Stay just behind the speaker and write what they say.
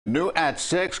New at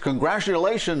 6,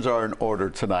 congratulations are in order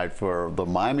tonight for the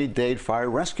Miami-Dade Fire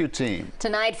Rescue team.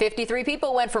 Tonight, 53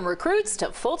 people went from recruits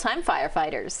to full-time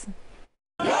firefighters.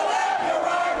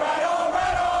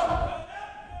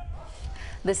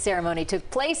 The ceremony took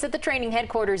place at the training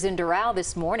headquarters in Doral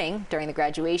this morning. During the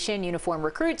graduation, uniformed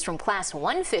recruits from Class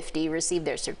 150 received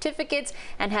their certificates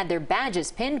and had their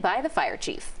badges pinned by the fire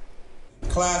chief.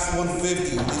 Class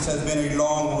 150, this has been a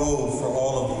long road for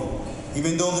all of you.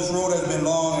 Even though this road has been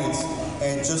long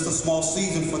and just a small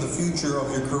season for the future of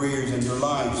your careers and your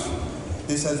lives,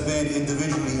 this has been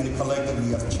individually and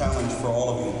collectively a challenge for all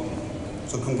of you.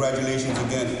 So congratulations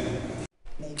again.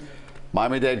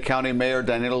 Miami-Dade County Mayor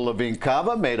Danilo Levine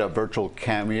Cava made a virtual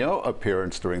cameo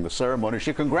appearance during the ceremony.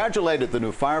 She congratulated the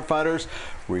new firefighters,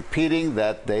 repeating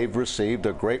that they've received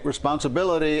a great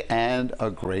responsibility and a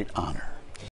great honor.